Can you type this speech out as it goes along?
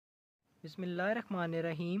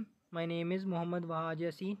Bismillahirrahmanirrahim. My name is Muhammad Wahaj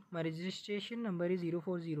Yasin. My registration number is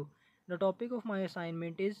 040. The topic of my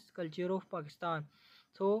assignment is culture of Pakistan.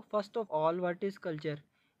 So, first of all, what is culture?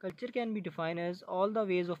 Culture can be defined as all the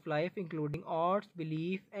ways of life, including arts,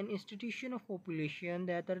 belief, and institution of population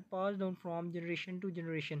that are passed down from generation to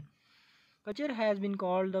generation. Culture has been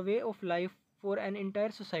called the way of life for an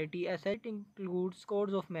entire society, as it includes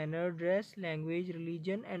codes of manner, dress, language,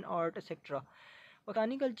 religion, and art, etc.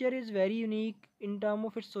 Pakistani culture is very unique in terms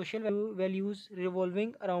of its social values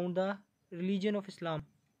revolving around the religion of Islam.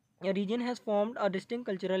 A region has formed a distinct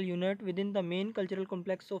cultural unit within the main cultural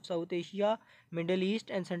complex of South Asia, Middle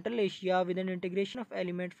East, and Central Asia with an integration of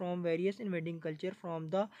elements from various invading culture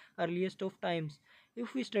from the earliest of times.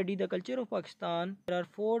 If we study the culture of Pakistan, there are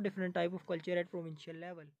four different types of culture at provincial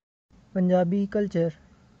level. Punjabi culture.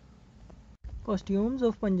 Costumes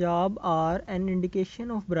of Punjab are an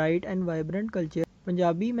indication of bright and vibrant culture.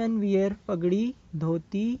 Punjabi men wear pagdi,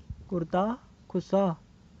 dhoti, kurta, khussa.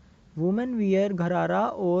 Women wear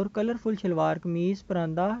gharara or colorful shalwar kameez,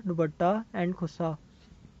 paranda, dupatta and khussa.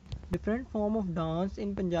 Different forms of dance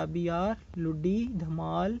in Punjabi are Luddi,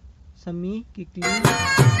 Dhamal, Sami,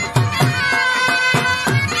 Kikli.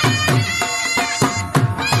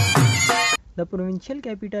 The provincial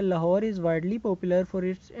capital Lahore is widely popular for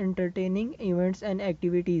its entertaining events and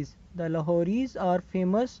activities. The Lahoris are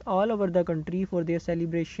famous all over the country for their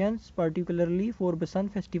celebrations, particularly for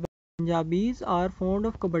Basant festival. Punjabis are fond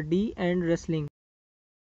of kabaddi and wrestling.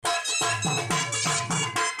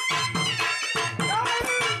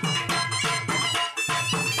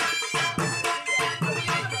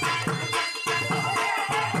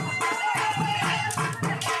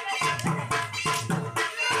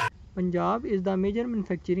 Punjab is the major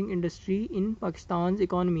manufacturing industry in Pakistan's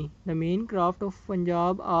economy. The main craft of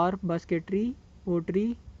Punjab are basketry,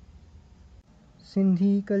 pottery.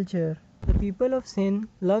 Sindhi culture. The people of Sindh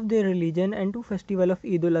love their religion, and two festivals of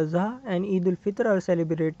Eid al-Adha and Eid al-Fitr are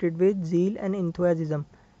celebrated with zeal and enthusiasm.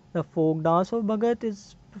 The folk dance of Bhagat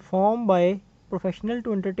is performed by professionals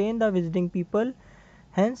to entertain the visiting people.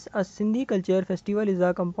 Hence, a Sindhi culture festival is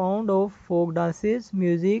a compound of folk dances,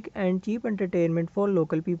 music, and cheap entertainment for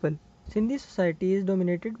local people. Sindhi society is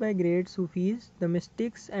dominated by great Sufis, the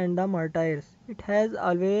mystics, and the martyrs. It has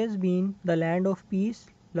always been the land of peace,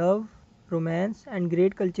 love, romance, and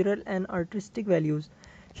great cultural and artistic values.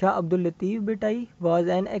 Shah Abdul Latif Bhitai was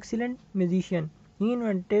an excellent musician. He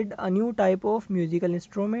invented a new type of musical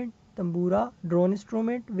instrument, tambura, drone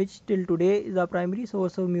instrument, which till today is a primary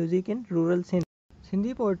source of music in rural Sindh.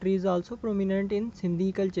 Sindhi poetry is also prominent in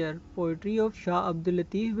Sindhi culture. Poetry of Shah Abdul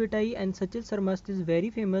Latif Bhitai and Sachil Sarmast is very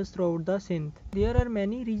famous throughout the Sindh. There are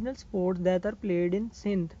many regional sports that are played in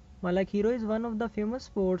Sindh. Malakhiro is one of the famous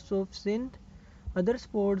sports of Sindh. Other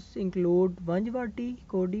sports include Vanjwati,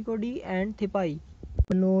 Kodi Kodi and Thipai.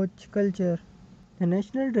 Baloch culture. The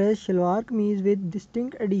national dress shalwar kameez with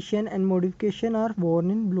distinct addition and modification are worn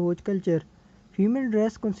in Baloch culture. Female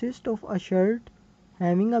dress consists of a shirt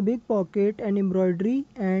having a big pocket and embroidery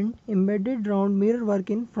and embedded round mirror work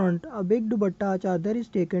in front. A big dupatta chadar is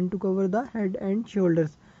taken to cover the head and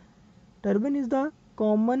shoulders. Turban is the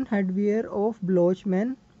common headwear of Baloch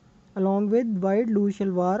men, along with wide loose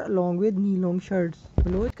shalwar along with knee-long shirts.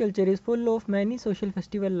 Baloch culture is full of many social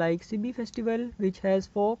festivals like Sibi festival, which has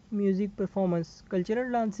folk music performance,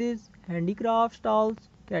 cultural dances, handicraft stalls,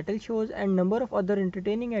 cattle shows and number of other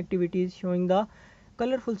entertaining activities showing the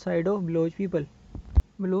colorful side of Baloch people.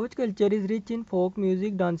 Baloch culture is rich in folk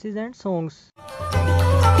music, dances and songs.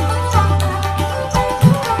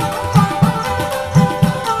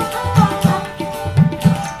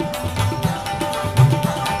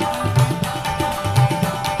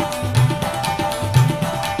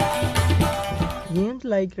 Games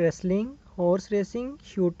like wrestling, horse racing,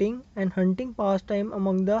 shooting and hunting pastime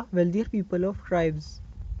among the wealthier people of tribes.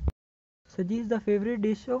 Saji is the favorite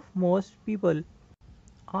dish of most people.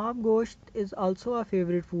 Aab gosht is also a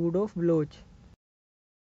favorite food of Baloch.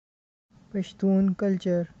 Pashtun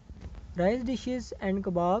culture. Rice dishes and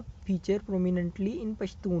kebab feature prominently in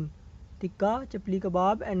Pashtun. Tikka, chapli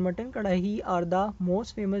kebab and mutton kadahi are the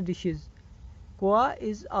most famous dishes. Koa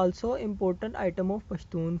is also an important item of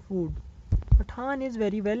Pashtun food. Pathan is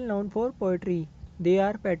very well known for poetry. They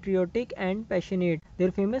are patriotic and passionate.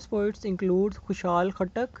 Their famous poets include Khushal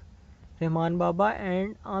Khattak, Rahman Baba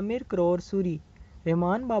and Amir Kaur Suri.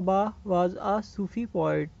 Rahman Baba was a Sufi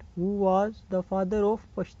poet who was the father of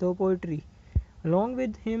Pashto poetry. Along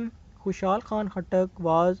with him, Khushal Khan Khattak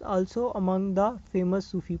was also among the famous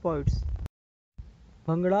Sufi poets.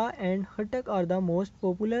 Bhangra and Khattak are the most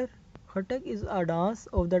popular. Khattak is a dance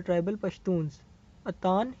of the tribal Pashtuns.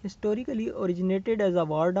 Atan historically originated as a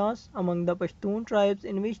war dance among the Pashtun tribes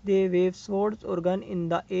in which they wave swords or gun in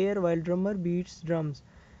the air while drummer beats drums.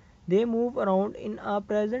 They move around in a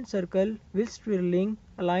present circle whilst twirling,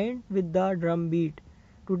 aligned with the drum beat.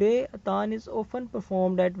 Today, Atan is often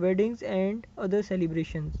performed at weddings and other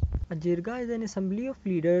celebrations. A jirga is an assembly of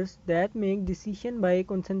leaders that make decisions by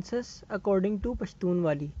consensus according to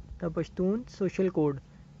Pashtunwali, the Pashtun social code.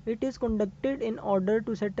 It is conducted in order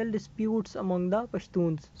to settle disputes among the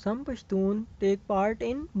Pashtuns. Some Pashtun take part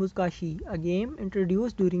in Buzkashi, a game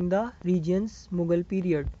introduced during the region's Mughal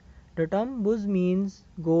period. The term Buz means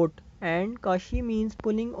goat and Kashi means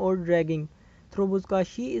pulling or dragging. Though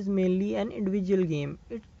Buzkashi is mainly an individual game,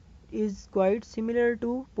 it is quite similar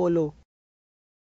to polo,